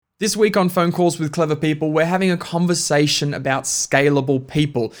This week on Phone Calls with Clever People, we're having a conversation about scalable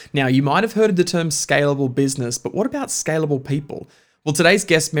people. Now, you might have heard of the term scalable business, but what about scalable people? Well, today's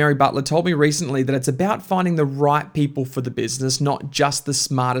guest, Mary Butler, told me recently that it's about finding the right people for the business, not just the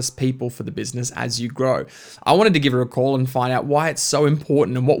smartest people for the business as you grow. I wanted to give her a call and find out why it's so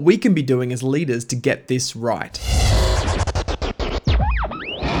important and what we can be doing as leaders to get this right.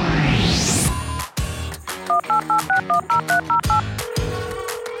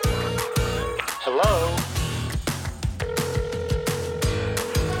 Hello?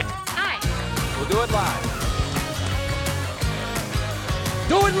 Hi. We'll do it live.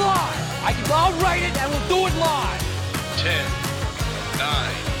 Do it live! I'll write it and we'll do it live. 10,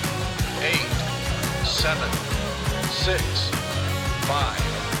 9, 8, 7, 6, 5,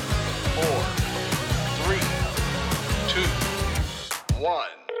 4, 3, 2, 1.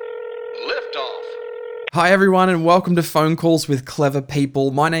 Liftoff. Hi everyone and welcome to Phone Calls with Clever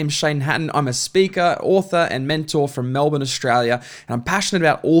People. My name's Shane Hatton. I'm a speaker, author and mentor from Melbourne, Australia, and I'm passionate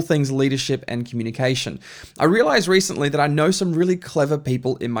about all things leadership and communication. I realized recently that I know some really clever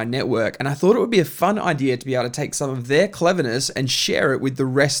people in my network, and I thought it would be a fun idea to be able to take some of their cleverness and share it with the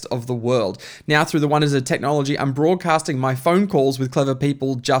rest of the world. Now, through the wonders of technology, I'm broadcasting my phone calls with clever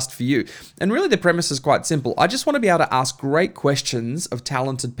people just for you. And really the premise is quite simple. I just want to be able to ask great questions of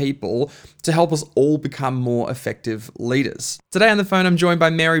talented people to help us all become more effective leaders. Today on the phone, I'm joined by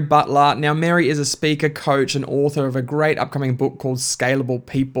Mary Butler. Now, Mary is a speaker, coach, and author of a great upcoming book called Scalable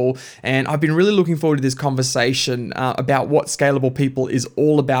People. And I've been really looking forward to this conversation about what Scalable People is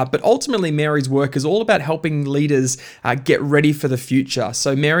all about. But ultimately, Mary's work is all about helping leaders get ready for the future.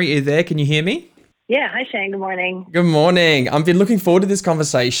 So, Mary, are you there? Can you hear me? Yeah, hi Shane, good morning. Good morning. I've been looking forward to this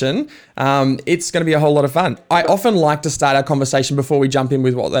conversation. It's going to be a whole lot of fun. I often like to start our conversation before we jump in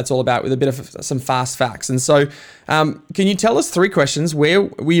with what that's all about with a bit of some fast facts. And so can you tell us 3 questions? Where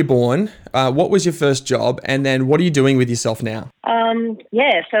were you born? What was your first job? And then what are you doing with yourself now? So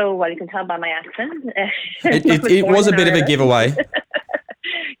you can tell by my accent. It was a bit of a giveaway.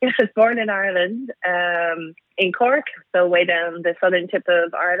 I was born in Ireland, in Cork, so way down the southern tip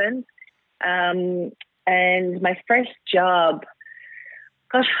of Ireland. And my first job,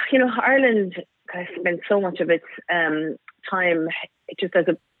 Ireland kind of spent so much of its time just as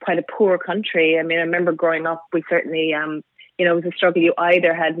quite a poor country. I mean, I remember growing up, we certainly, it was a struggle. You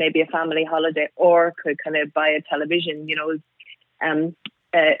either had maybe a family holiday or could kind of buy a television. It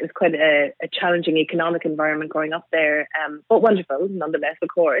was quite a challenging economic environment growing up there, but wonderful nonetheless, of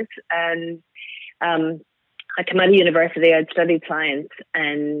course. And I came out of university, I'd studied science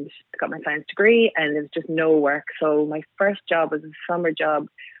and got my science degree, and there was just no work. So my first job was a summer job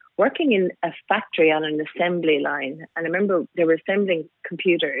working in a factory on an assembly line. And I remember they were assembling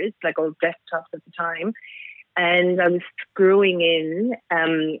computers, like old desktops at the time. And I was screwing in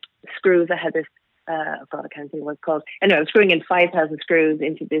screws. I had this, I can't think what it's called. Anyway, I was screwing in 5,000 screws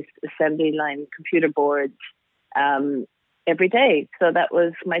into this assembly line computer boards every day. So that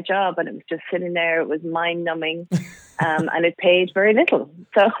was my job, and it was just sitting there. It was mind-numbing, and it paid very little.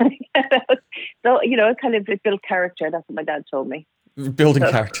 So, it built character. That's what my dad told me. Building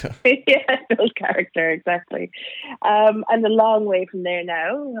character. Yeah, build character, exactly. And a long way from there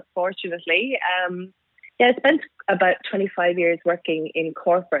now, fortunately. I spent about 25 years working in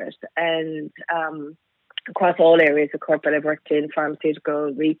corporate, and across all areas of corporate. I've worked in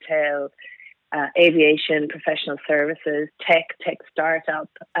pharmaceutical, retail, aviation, professional services, tech startup,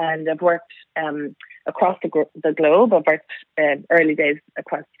 and I've worked across the globe. I've worked early days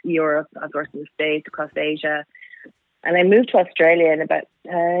across Europe. I've worked in the States, across Asia, and I moved to Australia in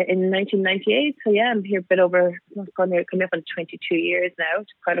 1998. So yeah, I'm here a bit over, coming up on 22 years now.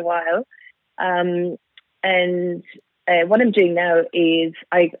 It's quite a while. And what I'm doing now is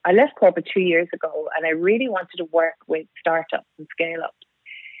I left corporate 2 years ago, and I really wanted to work with startups and scale-ups.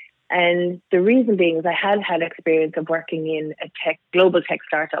 And the reason being is I had experience of working in a global tech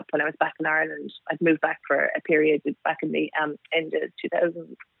startup when I was back in Ireland. I'd moved back for a period back in the end of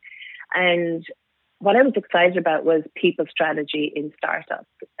 2000s. And what I was excited about was people strategy in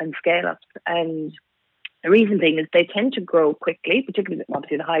startups and scale-ups. And the reason being is they tend to grow quickly, particularly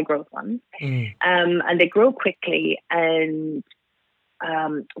obviously the high growth ones. And they grow quickly. And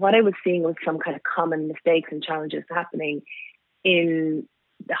what I was seeing was some kind of common mistakes and challenges happening in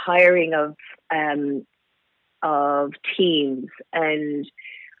the hiring of teams. And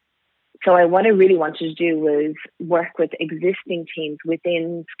so what I really wanted to do was work with existing teams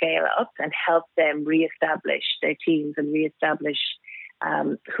within scale ups and help them reestablish their teams and reestablish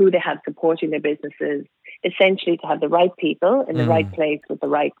who they have supporting their businesses, essentially to have the right people in the right place with the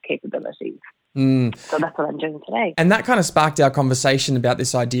right capabilities. So that's what I'm doing today. And that kind of sparked our conversation about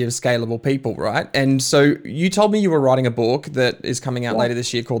this idea of scalable people, right? And so you told me you were writing a book that is coming out later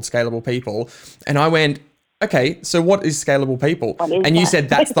this year called Scalable People. And I went, okay, so what is scalable people? And you said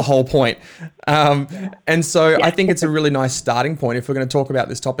that's the whole point. And so I think it's a really nice starting point if we're going to talk about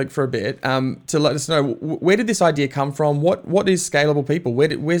this topic for a bit, to let us know, where did this idea come from? What is scalable people?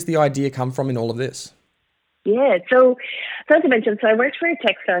 Where's the idea come from in all of this? Yeah, so as I mentioned, so I worked for a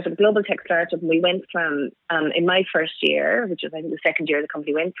tech startup, global tech startup, and we went from, in my first year, which was I think the second year of the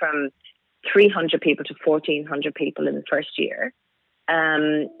company, went from 300 people to 1,400 people in the first year.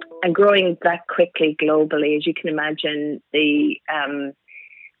 And growing that quickly globally, as you can imagine, we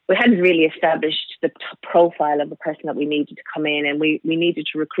hadn't really established the profile of the person that we needed to come in, and we needed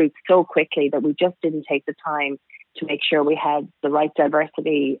to recruit so quickly that we just didn't take the time to make sure we had the right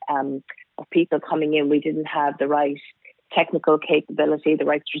diversity of people coming in. We didn't have the right technical capability, the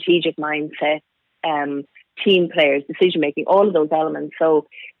right strategic mindset, team players, decision making, all of those elements. So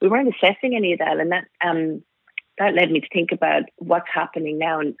we weren't assessing any of that, and that led me to think about what's happening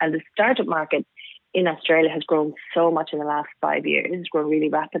now. And the startup market in Australia has grown so much in the last 5 years. It's grown really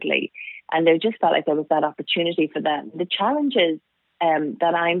rapidly, and there just felt like there was that opportunity for that. The challenges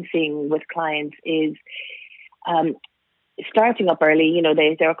that I'm seeing with clients is starting up early.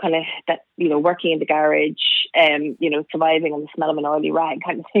 They're kind of that, working in the garage, surviving on the smell of an oily rag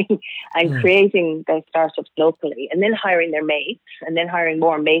kind of thing, and creating their startups locally, and then hiring their mates, and then hiring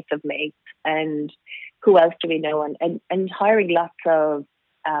more mates of mates, and who else do we know, and hiring lots of,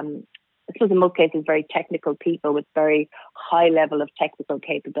 I suppose in most cases, very technical people with very high level of technical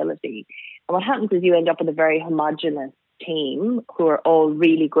capability. And what happens is you end up with a very homogenous team who are all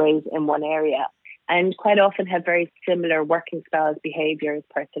really great in one area, and quite often have very similar working styles, behaviors,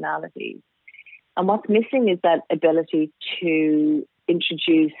 personalities. And what's missing is that ability to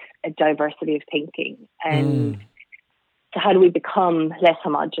introduce a diversity of thinking. And so how do we become less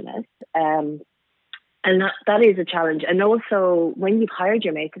homogenous? And that is a challenge. And also, when you've hired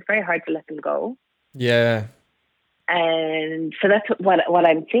your mates, it's very hard to let them go. Yeah. And so that's what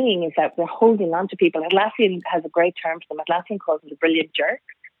I'm seeing is that we're holding on to people. Atlassian has a great term for them. Atlassian calls them the brilliant jerk.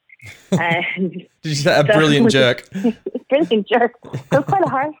 And did you say a brilliant jerk? Brilliant jerk. So it's quite a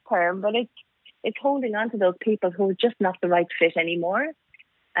harsh term, but it's holding on to those people who are just not the right fit anymore.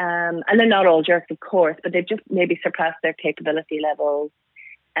 And they're not all jerks, of course, but they've just maybe surpassed their capability levels,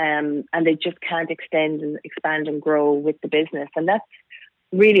 and they just can't extend and expand and grow with the business. And that's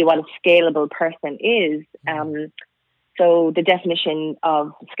really what a scalable person is. So the definition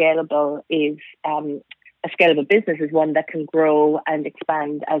of scalable is a scalable business is one that can grow and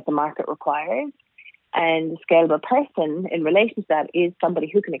expand as the market requires. And a scalable person in relation to that is somebody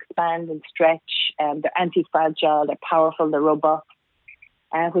who can expand and stretch. They're anti-fragile, they're powerful, they're robust,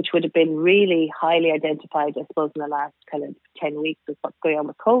 which would have been really highly identified, I suppose, in the last kind of 10 weeks with what's going on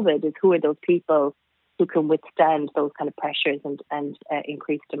with COVID, is who are those people who can withstand those kind of pressures and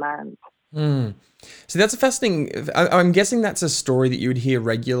increased demands. So that's a fascinating. I'm guessing that's a story that you would hear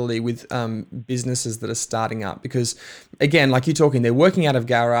regularly with businesses that are starting up, because again, like you're talking, they're working out of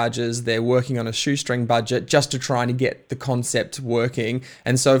garages, they're working on a shoestring budget just to try and get the concept working.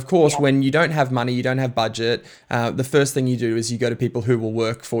 And so, of course, when you don't have money, you don't have budget, the first thing you do is you go to people who will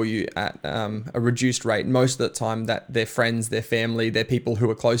work for you at a reduced rate. Most of the time, that they're friends, they're family, they're people who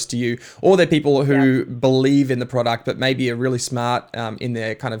are close to you, or they're people who believe in the product but maybe are really smart in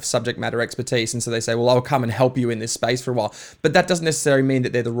their kind of subject matter expertise. And so they say, well, I'll come and help you in this space for a while. But that doesn't necessarily mean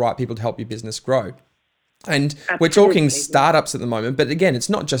that they're the right people to help your business grow. And we're talking startups at the moment, but again, it's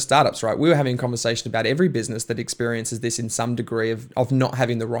not just startups, right? We were having a conversation about every business that experiences this in some degree of not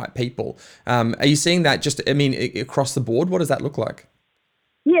having the right people. Are you seeing that across the board? What does that look like?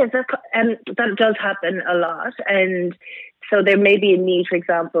 Yes, that does happen a lot. And so there may be a need, for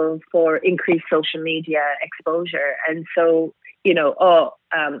example, for increased social media exposure. And so,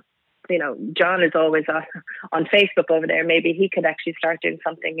 John is always on Facebook over there. Maybe he could actually start doing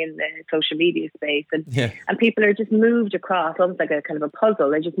something in the social media space. And people are just moved across, almost like a kind of a puzzle.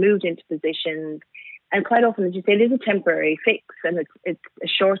 They're just moved into positions. And quite often, as you say, it is a temporary fix, and it's a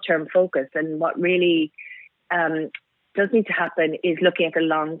short-term focus. And what really does need to happen is looking at the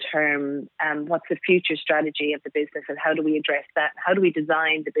long-term, what's the future strategy of the business, and how do we address that? How do we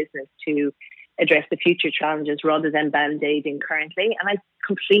design the business to address the future challenges rather than band-aiding currently? And I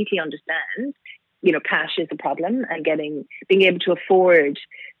completely understand, cash is a problem, and being able to afford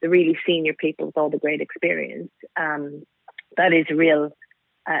the really senior people with all the great experience, that is a real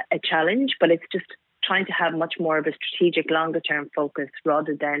a challenge, but it's just trying to have much more of a strategic longer-term focus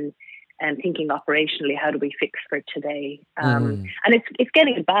rather than thinking operationally, how do we fix for today? And it's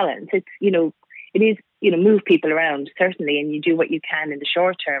getting a balance. It's, it is, move people around, certainly, and you do what you can in the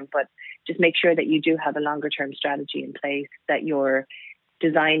short term, but just make sure that you do have a longer term strategy in place, that you're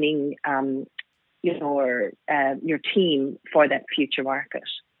designing your team for that future market.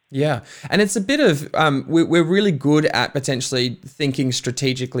 Yeah. And it's a bit of, we're really good at potentially thinking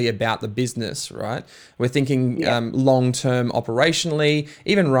strategically about the business, right? We're thinking long-term operationally.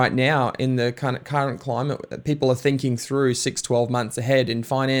 Even right now in the current climate, people are thinking through 6-12 months ahead in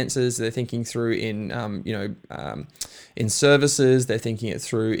finances. They're thinking through in services. They're thinking it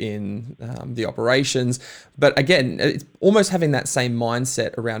through in the operations. But again, it's almost having that same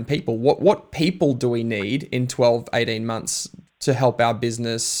mindset around people. What people do we need in 12, 18 months to help our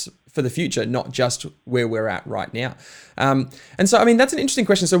business for the future, not just where we're at right now. And so, I mean, that's an interesting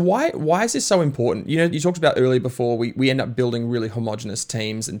question. So why is this so important? You talked about earlier before, we end up building really homogenous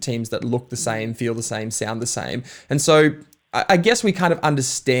teams and teams that look the same, feel the same, sound the same. And so I guess we kind of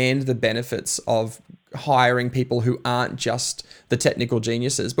understand the benefits of hiring people who aren't just the technical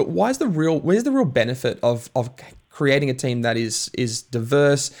geniuses, but where's the real benefit of creating a team that is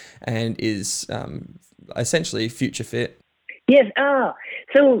diverse and is essentially future fit? Yes.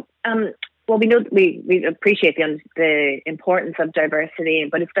 Well, we know we appreciate the importance of diversity,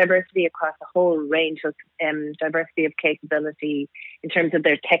 but it's diversity across a whole range of diversity of capability in terms of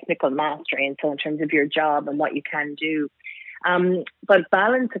their technical mastery, and so in terms of your job and what you can do. But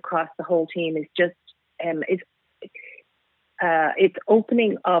balance across the whole team is just it's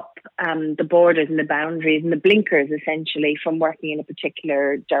opening up the borders and the boundaries and the blinkers, essentially, from working in a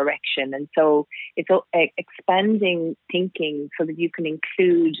particular direction. And so it's expanding thinking so that you can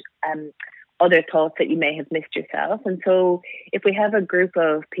include other thoughts that you may have missed yourself. And so if we have a group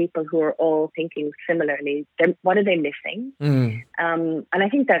of people who are all thinking similarly, then what are they missing? And I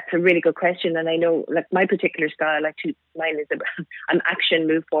think that's a really good question. And I know, like, my particular style, mine is about an action,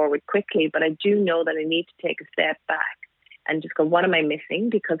 move forward quickly, but I do know that I need to take a step back and just go, what am I missing?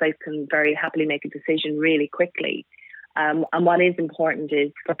 Because I can very happily make a decision really quickly. And what is important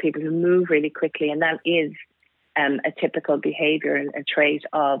is for people to move really quickly. And that is a typical behavior and a trait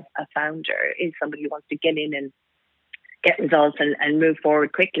of a founder, is somebody who wants to get in and get results and move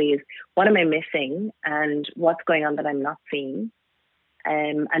forward quickly. Is what am I missing and what's going on that I'm not seeing?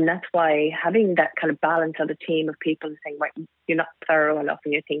 And that's why having that kind of balance of a team of people saying, right, you're not thorough enough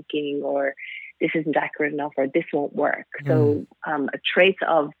in your thinking, or this isn't accurate enough, or this won't work. So a trait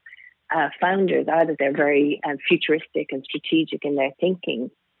of founders are that they're very futuristic and strategic in their thinking.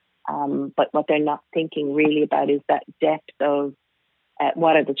 But what they're not thinking really about is that depth of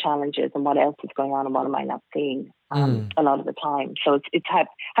what are the challenges and what else is going on and what am I not seeing a lot of the time. So it's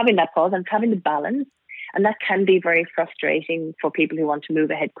having that pause and having the balance. And that can be very frustrating for people who want to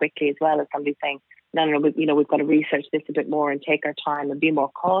move ahead quickly, as well as somebody saying, no, we've got to research this a bit more and take our time and be more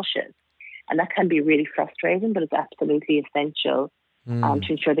cautious. And that can be really frustrating, but it's absolutely essential to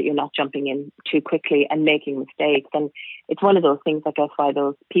ensure that you're not jumping in too quickly and making mistakes. And it's one of those things, I guess, why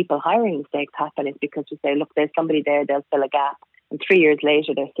those people hiring mistakes happen, is because you say, look, there's somebody there, they'll fill a gap. And 3 years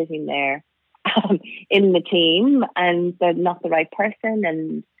later, they're sitting there in the team and they're not the right person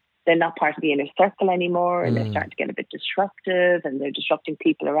and they're not part of the inner circle anymore, and they're starting to get a bit disruptive and they're disrupting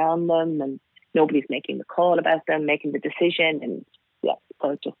people around them, and nobody's making the call about them, making the decision. And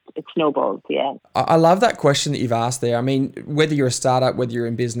so it snowballs, I love that question that you've asked there. I mean, whether you're a startup, whether you're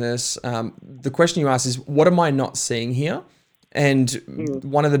in business, the question you ask is, what am I not seeing here? And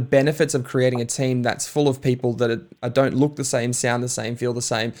one of the benefits of creating a team that's full of people that don't look the same, sound the same, feel the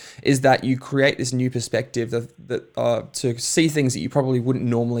same, is that you create this new perspective that to see things that you probably wouldn't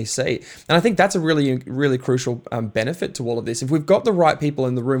normally see. And I think that's a really, really crucial benefit to all of this. If we've got the right people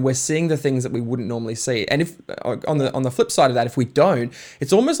in the room, we're seeing the things that we wouldn't normally see. And if on the flip side of that, if we don't,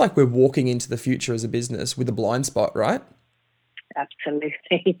 it's almost like we're walking into the future as a business with a blind spot, right?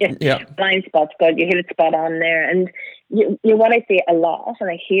 Absolutely. Yeah. Blind spots, God, you hit it spot on there. And what I see a lot, and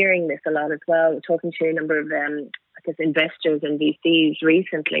I'm hearing this a lot as well, talking to a number of investors and VCs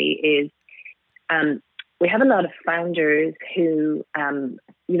recently, is we have a lot of founders who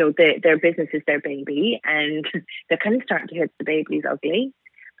their business is their baby, and they're kind of starting to hit the baby's ugly.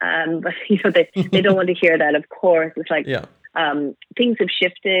 But they don't want to hear that, of course. It's like things have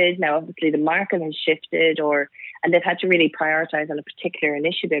shifted. Now, obviously, the market has shifted, and they've had to really prioritize on a particular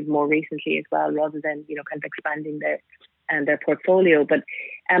initiative more recently as well, rather than kind of expanding their portfolio. But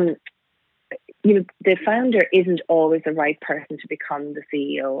the founder isn't always the right person to become the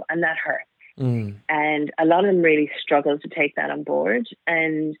CEO, and that hurts. And a lot of them really struggle to take that on board.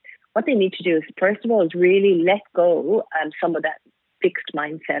 And what they need to do is, first of all, is really let go some of that fixed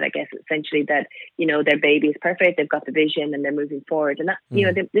mindset, I guess, essentially that, their baby is perfect, they've got the vision and they're moving forward. And that,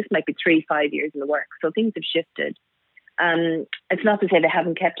 this might be 3-5 years in the work. So things have shifted. It's not to say they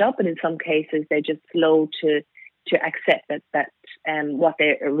haven't kept up, but in some cases they're just slow to accept that what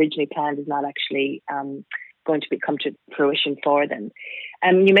they originally planned is not actually going to come to fruition for them.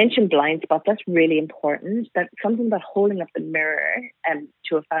 You mentioned blind spots. That's really important. That's something about holding up the mirror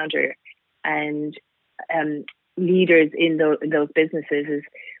to a founder and leaders in those businesses is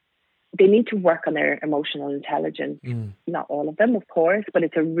they need to work on their emotional intelligence. Not all of them, of course, but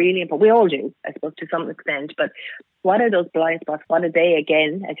it's a really important. We all do, I suppose, to some extent. But what are those blind spots? What are they,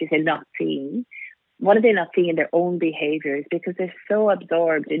 again, as you said, not seeing? What are they not seeing in their own behaviors? Because they're so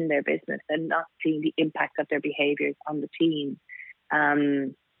absorbed in their business and not seeing the impact of their behaviors on the team.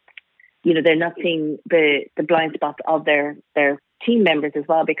 They're not seeing the blind spots of their team members as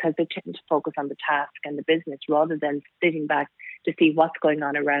well, because they tend to focus on the task and the business rather than sitting back to see what's going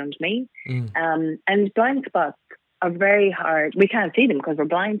on around me. And blind spots are very hard. We can't see them because we're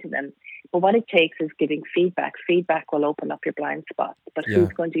blind to them. But what it takes is giving feedback. Feedback will open up your blind spots. But who's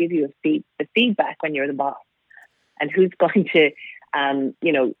going to give you the feedback when you're the boss? And who's going to,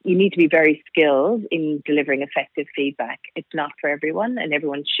 you need to be very skilled in delivering effective feedback. It's not for everyone, and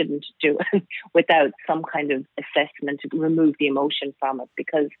everyone shouldn't do it without some kind of assessment to remove the emotion from it,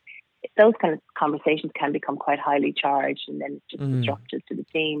 because those kind of conversations can become quite highly charged and then just disruptive to the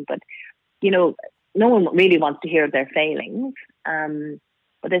team. But, no one really wants to hear of their failings.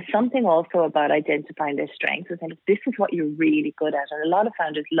 But there's something also about identifying their strengths and saying, this is what you're really good at. And a lot of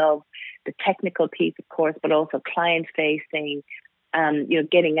founders love the technical piece, of course, but also client facing,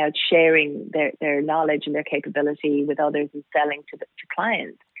 getting out, sharing their knowledge and their capability with others and selling to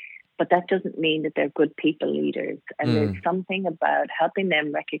clients. But that doesn't mean that they're good people leaders. And there's something about helping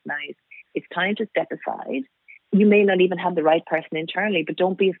them recognize it's time to step aside. You may not even have the right person internally, but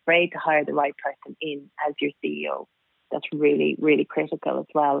don't be afraid to hire the right person in as your CEO. That's really, really critical as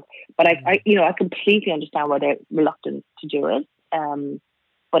well. But I completely understand why they're reluctant to do it.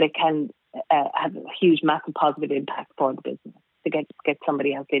 But it can have a huge, massive positive impact for the business to get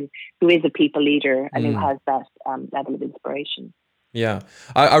somebody else in who is a people leader and who has that level of inspiration. Yeah,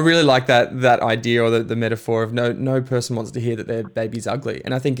 I really like that idea, or the metaphor of no person wants to hear that their baby's ugly.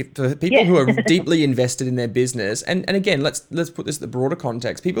 And I think for people who are deeply invested in their business, and again, let's put this in the broader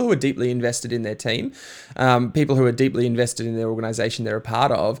context, people who are deeply invested in their team, people who are deeply invested in their organization they're a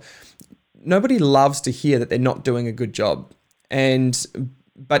part of, nobody loves to hear that they're not doing a good job.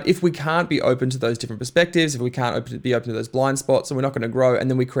 But if we can't be open to those different perspectives, if we can't be open to those blind spots, then we're not going to grow. And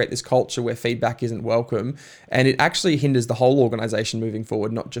then we create this culture where feedback isn't welcome. And it actually hinders the whole organization moving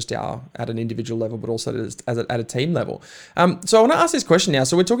forward, not just at an individual level, but also at a team level. So I want to ask this question now.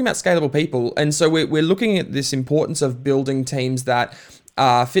 So we're talking about scalable people. And so we're looking at this importance of building teams that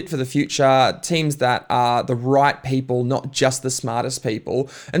are fit for the future, teams that are the right people, not just the smartest people.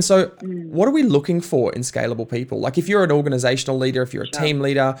 And so what are we looking for in scalable people? Like if you're an organizational leader, if you're a team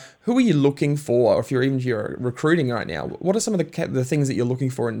leader, who are you looking for? Or if you're recruiting right now, what are some of the things that you're looking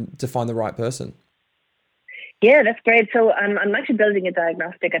for to find the right person? Yeah, that's great. So I'm actually building a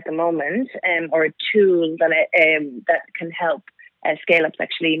diagnostic at the moment, or a tool that can help scale-ups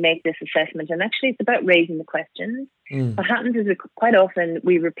actually make this assessment. And actually it's about raising the questions. What happens is quite often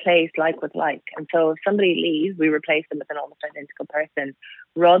we replace like with like. And so if somebody leaves, we replace them with an almost identical person,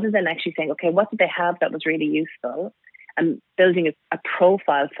 rather than actually saying, okay, what did they have that was really useful? And building a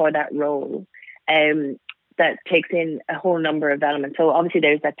profile for that role that takes in a whole number of elements. So obviously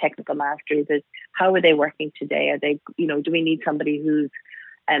there's that technical mastery. There's how are they working today? Are they, do we need somebody who's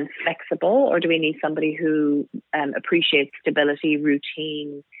flexible, or do we need somebody who appreciates stability,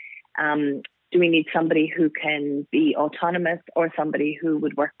 routine? Do we need somebody who can be autonomous, or somebody who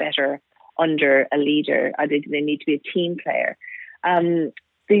would work better under a leader? Do they need to be a team player? The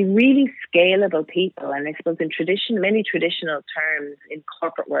really scalable people, and I suppose in many traditional terms in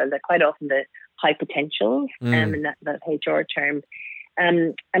corporate world, they're quite often the high potentials, in that HR term.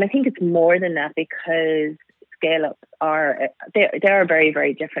 And I think it's more than that, because scale-ups are very,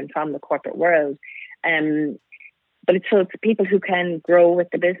 very different from the corporate world. But it's people who can grow with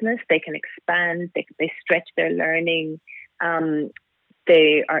the business, they can expand, they stretch their learning,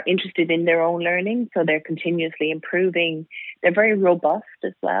 they are interested in their own learning, so they're continuously improving. They're very robust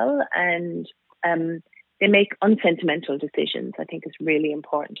as well, and they make unsentimental decisions. I think is really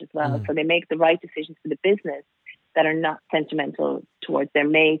important as well. So they make the right decisions for the business that are not sentimental towards their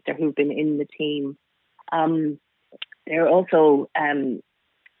mates or who've been in the team. They're also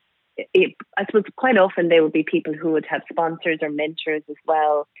I suppose quite often they would be people who would have sponsors or mentors as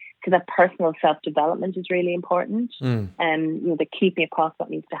well. So that personal self-development is really important. And they're keeping across what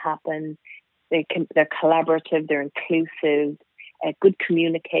needs to happen. They're collaborative, they're inclusive, good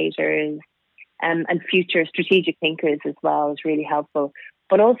communicators, and future strategic thinkers as well is really helpful.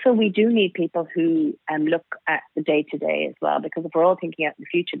 But also we do need people who look at the day-to-day as well, because if we're all thinking out in the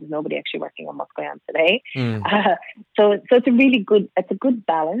future, there's nobody actually working on what's going on today. So it's a good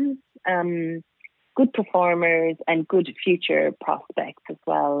balance, good performers and good future prospects as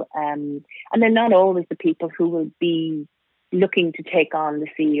well. And they're not always the people who will be looking to take on the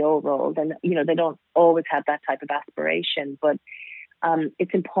CEO role. And, they don't always have that type of aspiration, but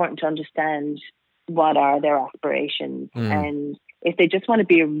it's important to understand what are their aspirations. And if they just want to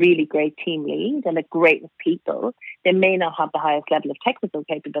be a really great team lead and a great with people, they may not have the highest level of technical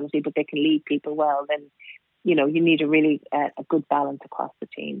capability, but they can lead people well. Then, you need a really a good balance across the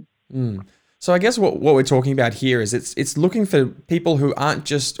team. So I guess what we're talking about here is it's looking for people who aren't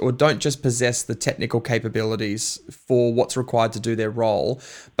just or don't just possess the technical capabilities for what's required to do their role,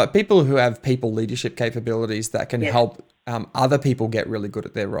 but people who have people leadership capabilities that can help other people get really good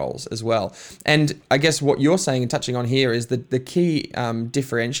at their roles as well. And I guess what you're saying and touching on here is that the key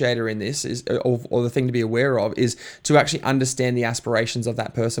differentiator in this is, or the thing to be aware of, is to actually understand the aspirations of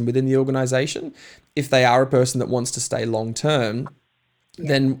that person within the organization. If they are a person that wants to stay long term,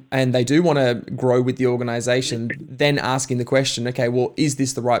 then, and they do want to grow with the organization, then asking the question, okay, well, is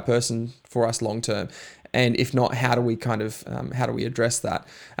this the right person for us long term? And if not, how do we address that?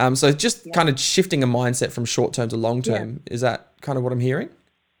 So just kind of shifting a mindset from short term to long term, is that kind of what I'm hearing?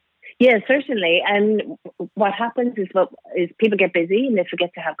 Yeah, certainly. And what happens is people get busy and they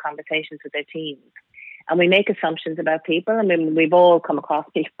forget to have conversations with their teams. And we make assumptions about people. I mean, we've all come across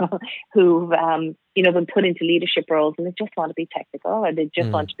people who've, been put into leadership roles and they just want to be technical, or they just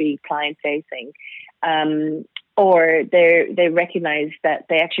want to be client facing. Or they recognize that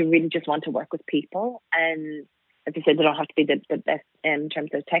they actually really just want to work with people. And as I said, they don't have to be the best in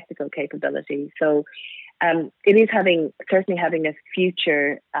terms of technical capability. So it is certainly having a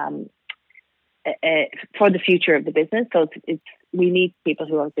future for the future of the business. So we need people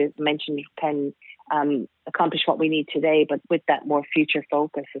who, as I mentioned, can accomplish what we need today, but with that more future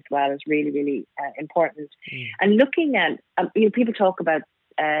focus as well is really, really important. And looking at, people talk about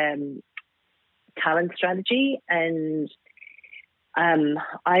talent strategy, and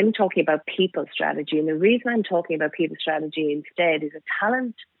I'm talking about people strategy. And the reason I'm talking about people strategy instead is that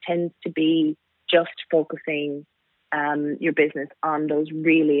talent tends to be just focusing your business on those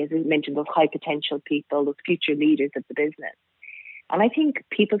really, as I mentioned, those high potential people, those future leaders of the business. And I think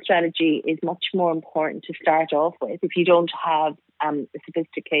people strategy is much more important to start off with if you don't have a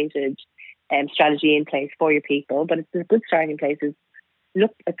sophisticated strategy in place for your people. But it's a good starting place is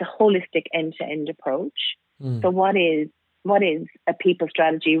look at the holistic end-to-end approach. So what is a people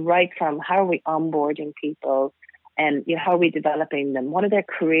strategy, right from how are we onboarding people and how are we developing them? What are their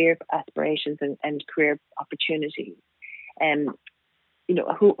career aspirations and career opportunities?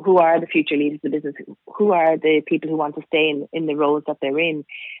 Who are the future leaders of the business? Who are the people who want to stay in the roles that they're in?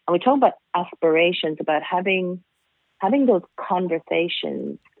 And we talk about aspirations, about having those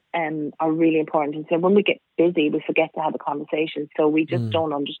conversations are really important. And so when we get busy, we forget to have a conversation. So we just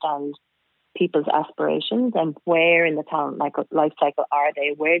don't understand people's aspirations and where in the talent life cycle are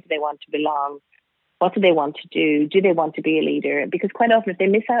they? Where do they want to belong? What do they want to do? Do they want to be a leader? Because quite often if they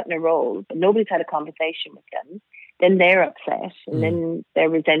miss out on a role, but nobody's had a conversation with them, then they're upset and then they're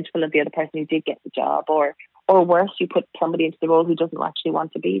resentful of the other person who did get the job, or worse, you put somebody into the role who doesn't actually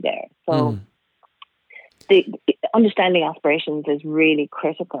want to be there. So the understanding aspirations is really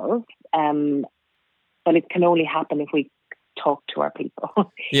critical, but it can only happen if we talk to our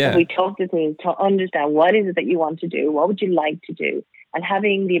people. If we talk to them to understand what is it that you want to do, what would you like to do, and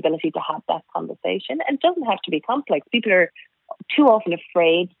having the ability to have that conversation. And it doesn't have to be complex. People are too often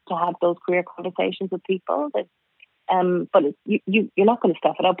afraid to have those career conversations with people. But you're not going to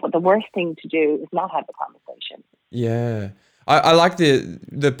stuff it up. But the worst thing to do is not have the conversation. Yeah. I like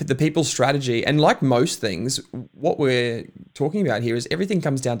the people strategy. And like most things, what we're talking about here is everything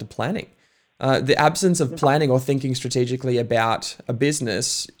comes down to planning. The absence of planning or thinking strategically about a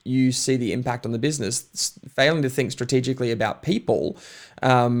business, you see the impact on the business. Failing to think strategically about people,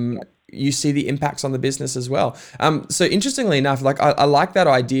 you see the impacts on the business as well. So interestingly enough, I like that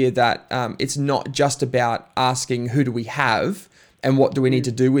idea that it's not just about asking who do we have and what do we need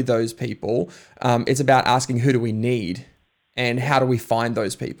to do with those people. It's about asking who do we need and how do we find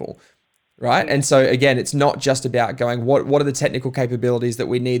those people. Right. And so again, it's not just about going, what are the technical capabilities that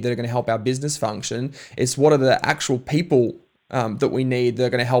we need that are going to help our business function? It's what are the actual people that we need that are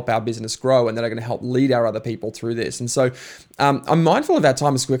going to help our business grow and that are going to help lead our other people through this. And so I'm mindful of our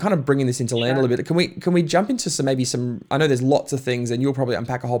time as we're kind of bringing this into land a little bit. Can we jump into some, I know there's lots of things and you'll probably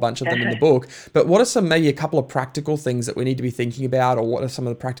unpack a whole bunch of them in the book, but what are maybe a couple of practical things that we need to be thinking about, or what are some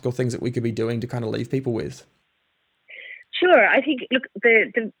of the practical things that we could be doing to kind of leave people with? Sure. I think, look,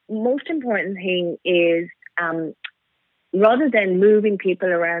 the most important thing is, rather than moving people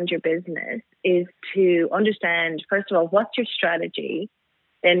around your business, is to understand, first of all, what's your strategy?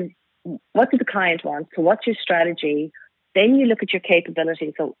 Then what does the client want? So what's your strategy? Then you look at your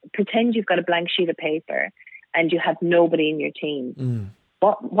capabilities. So pretend you've got a blank sheet of paper and you have nobody in your team.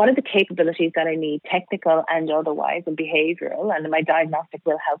 What are the capabilities that I need, technical and otherwise, and behavioural? And my diagnostic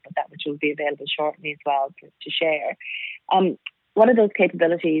will help with that, which will be available shortly as well to share. What are those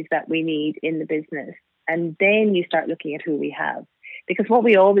capabilities that we need in the business? And then you start looking at who we have. Because what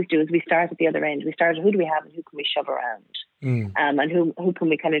we always do is we start at the other end. We start at who do we have and who can we shove around? And who can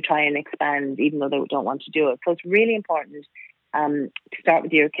we kind of try and expand even though they don't want to do it. So it's really important to start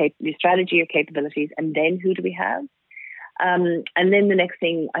with your strategy, your capabilities, and then who do we have? And then the next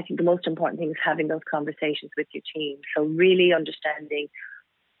thing, I think the most important thing is having those conversations with your team. So really understanding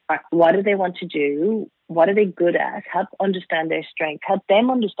what do they want to do? What are they good at? Help understand their strengths. Help them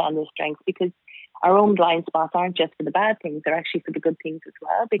understand their strengths, because our own blind spots aren't just for the bad things, they're actually for the good things as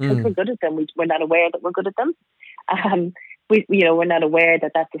well, because we're good at them. We're not aware that we're good at them. We're not aware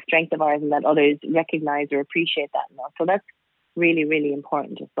that that's a strength of ours and that others recognize or appreciate that enough. So that's really, really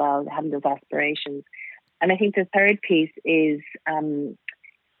important as well, having those aspirations. And I think the third piece is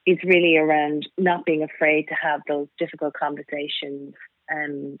really around not being afraid to have those difficult conversations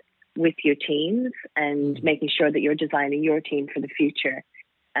with your teams, and making sure that you're designing your team for the future,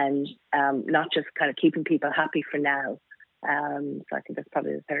 and not just kind of keeping people happy for now. So I think that's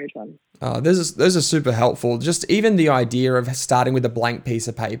probably the third one. Those are super helpful. Just even the idea of starting with a blank piece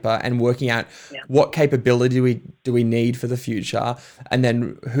of paper and working out what capability do we need for the future, and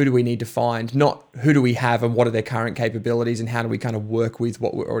then who do we need to find, not who do we have and what are their current capabilities and how do we kind of work with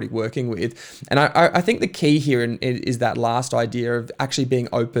what we're already working with. And I think the key here is that last idea of actually being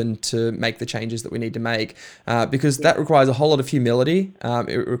open to make the changes that we need to make, because that requires a whole lot of humility.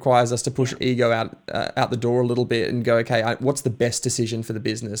 It requires us to push ego out the door a little bit and go, okay, what's the best decision for the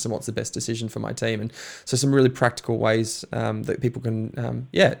business and what's the best decision for my team? And so some really practical ways that people can,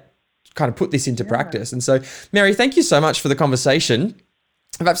 kind of put this into practice. And so, Mary, thank you so much for the conversation.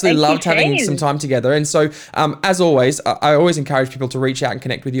 I've absolutely loved having some time together. And so, as always, I always encourage people to reach out and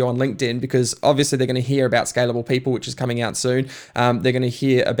connect with you on LinkedIn, because obviously they're going to hear about Scalable People, which is coming out soon. They're going to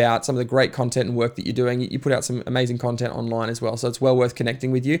hear about some of the great content and work that you're doing. You put out some amazing content online as well. So it's well worth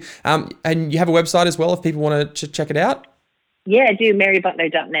connecting with you. And you have a website as well if people want to check it out. Yeah, I do.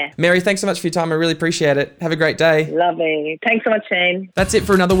 MaryButler.net. Mary, thanks so much for your time. I really appreciate it. Have a great day. Lovely. Thanks so much, Shane. That's it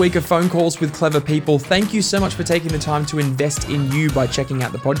for another week of Phone Calls with Clever People. Thank you so much for taking the time to invest in you by checking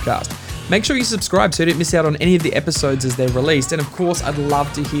out the podcast. Make sure you subscribe so you don't miss out on any of the episodes as they're released. And of course, I'd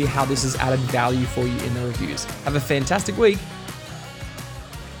love to hear how this has added value for you in the reviews. Have a fantastic week.